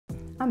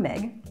I'm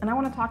Meg, and I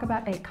want to talk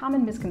about a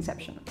common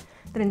misconception,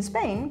 that in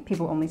Spain,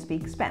 people only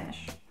speak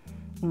Spanish.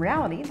 In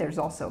reality, there's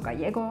also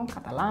Gallego,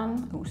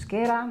 Catalan,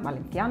 euskera,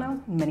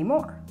 Valenciano, and many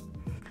more.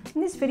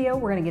 In this video,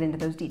 we're going to get into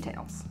those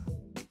details.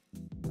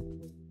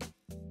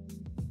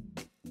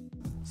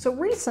 So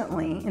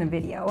recently, in a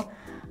video,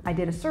 I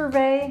did a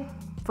survey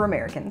for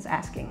Americans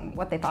asking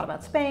what they thought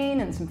about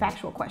Spain and some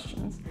factual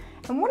questions.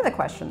 And one of the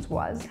questions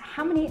was,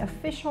 how many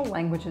official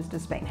languages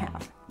does Spain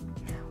have?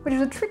 Which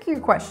is a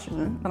trickier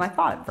question than I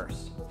thought at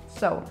first.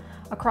 So,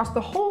 across the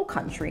whole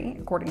country,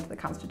 according to the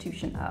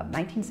Constitution of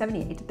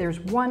 1978, there's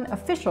one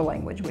official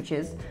language, which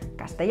is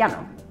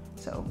Castellano,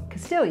 so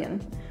Castilian,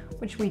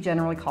 which we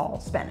generally call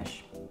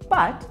Spanish.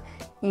 But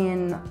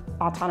in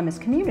autonomous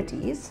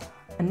communities,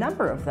 a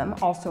number of them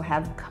also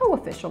have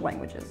co-official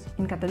languages.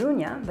 In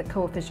Catalonia, the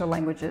co-official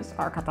languages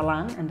are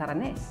Catalan and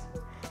Aranés.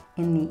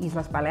 In the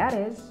Islas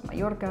Baleares,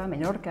 Mallorca,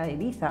 Menorca,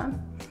 Ibiza,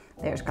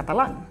 there's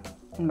Catalan.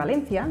 In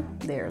Valencia,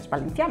 there's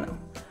Valenciano,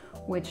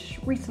 which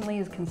recently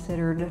is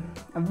considered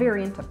a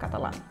variant of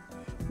Catalan,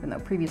 even though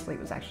previously it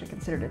was actually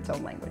considered its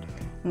own language.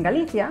 In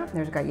Galicia,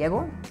 there's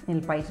Gallego. In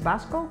el País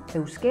Vasco,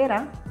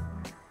 euskera.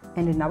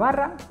 And in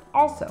Navarra,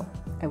 also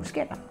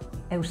euskera.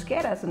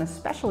 Euskera is an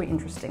especially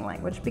interesting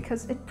language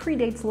because it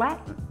predates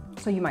Latin.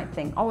 So you might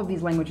think all of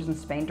these languages in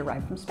Spain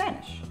derive from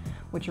Spanish,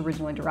 which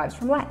originally derives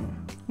from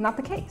Latin. Not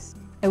the case.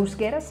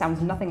 Euskera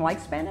sounds nothing like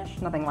Spanish,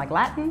 nothing like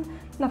Latin,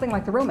 nothing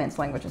like the Romance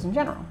languages in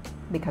general,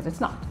 because it's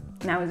not.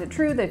 Now, is it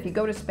true that if you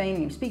go to Spain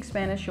and you speak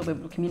Spanish, you'll be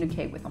able to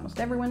communicate with almost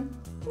everyone?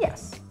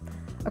 Yes.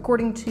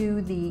 According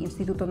to the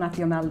Instituto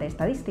Nacional de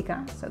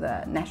Estadística, so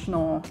the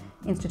National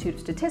Institute of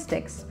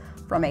Statistics,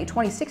 from a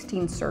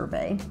 2016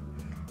 survey,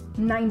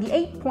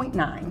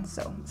 98.9,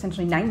 so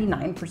essentially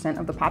 99%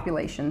 of the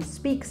population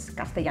speaks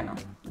Castellano.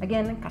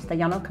 Again,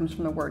 Castellano comes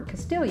from the word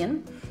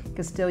Castilian,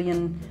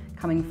 Castilian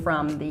coming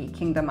from the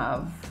Kingdom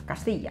of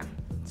Castilla,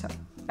 so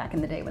back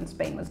in the day when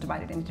Spain was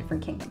divided into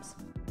different kingdoms.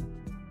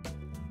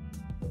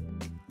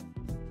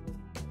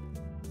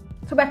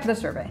 So back to the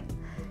survey.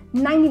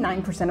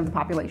 99% of the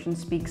population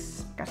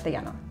speaks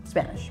Castellano,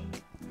 Spanish.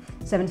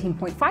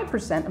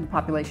 17.5% of the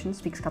population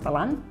speaks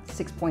Catalan,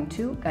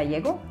 6.2%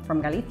 Gallego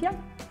from Galicia,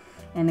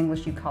 in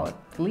English you call it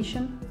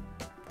Galician.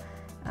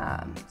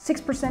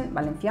 6%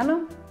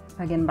 Valenciano,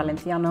 again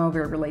Valenciano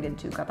very related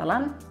to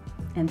Catalan,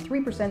 and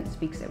 3%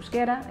 speaks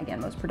euskera, again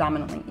most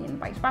predominantly in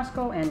País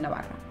Vasco and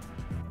Navarra.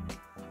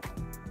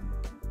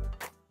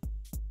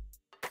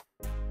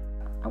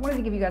 I wanted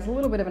to give you guys a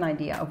little bit of an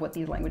idea of what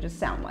these languages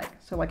sound like.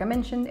 So like I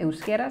mentioned,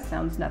 euskera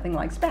sounds nothing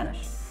like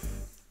Spanish.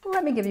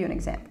 Let me give you an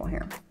example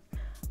here.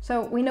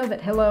 So we know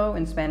that hello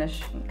in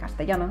Spanish, in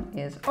Castellano,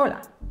 is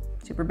hola,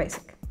 super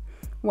basic.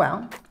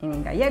 Well,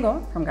 in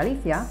Gallego, from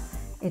Galicia,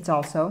 it's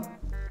also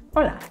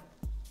hola.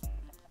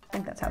 I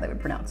think that's how they would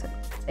pronounce it.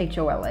 It's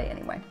H-O-L-A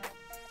anyway.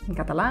 In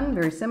Catalan,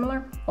 very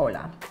similar,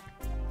 hola.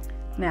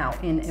 Now,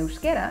 in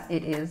euskera,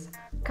 it is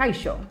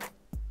kaixo,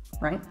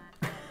 right?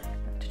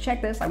 To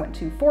check this, I went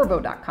to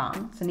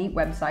forvo.com. It's a neat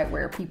website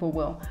where people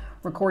will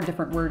record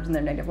different words in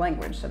their native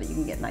language so that you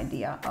can get an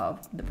idea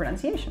of the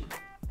pronunciation.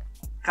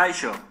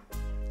 Kaixo.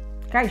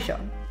 Kaixo.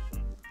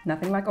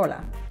 Nothing like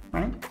hola,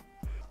 right?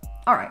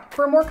 All right,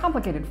 for a more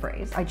complicated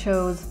phrase, I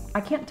chose I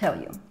can't tell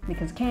you,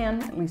 because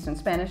can, at least in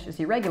Spanish, is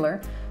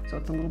irregular, so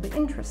it's a little bit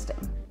interesting.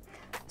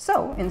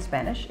 So, in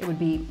Spanish, it would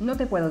be no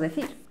te puedo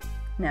decir.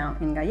 Now,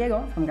 in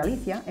Gallego, from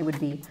Galicia, it would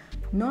be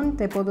non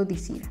te puedo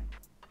decir.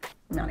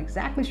 I'm not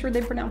exactly sure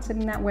they pronounce it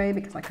in that way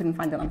because I couldn't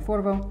find it on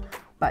Forvo,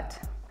 but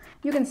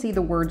you can see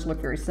the words look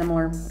very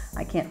similar.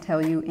 I can't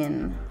tell you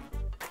in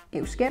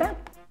euskera,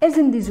 ez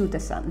en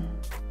dizute-san.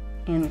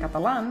 In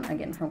Catalan,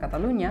 again from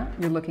Catalunya,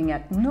 you're looking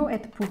at no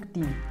et puc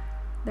dir.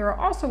 There are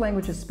also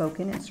languages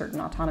spoken in certain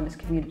autonomous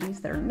communities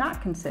that are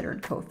not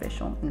considered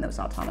co-official in those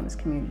autonomous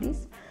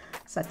communities,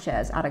 such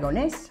as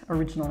Aragonés,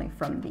 originally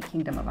from the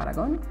Kingdom of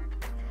Aragon,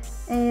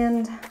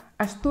 and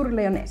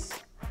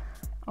Astur-Leonés,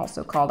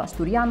 also called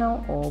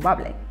Asturiano or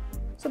Bable.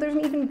 So there's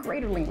an even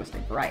greater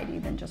linguistic variety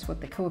than just what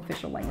the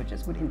co-official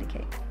languages would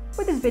indicate.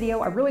 With this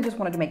video, I really just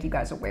wanted to make you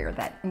guys aware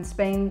that in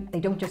Spain, they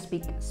don't just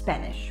speak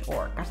Spanish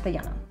or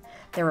Castellano.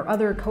 There are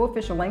other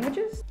co-official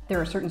languages. There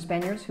are certain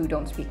Spaniards who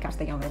don't speak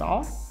Castellano at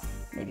all,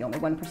 maybe only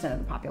 1% of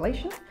the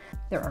population.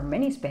 There are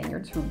many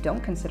Spaniards who don't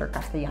consider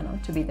Castellano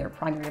to be their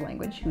primary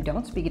language, who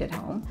don't speak it at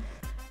home.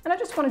 And I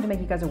just wanted to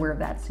make you guys aware of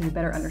that so you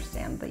better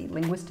understand the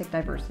linguistic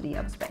diversity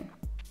of Spain.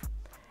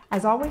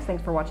 As always,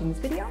 thanks for watching this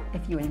video.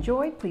 If you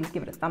enjoyed, please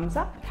give it a thumbs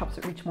up. It helps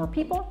it reach more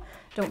people.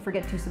 Don't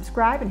forget to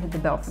subscribe and hit the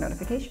bell for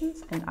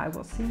notifications, and I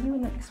will see you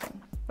in the next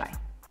one.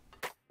 Bye.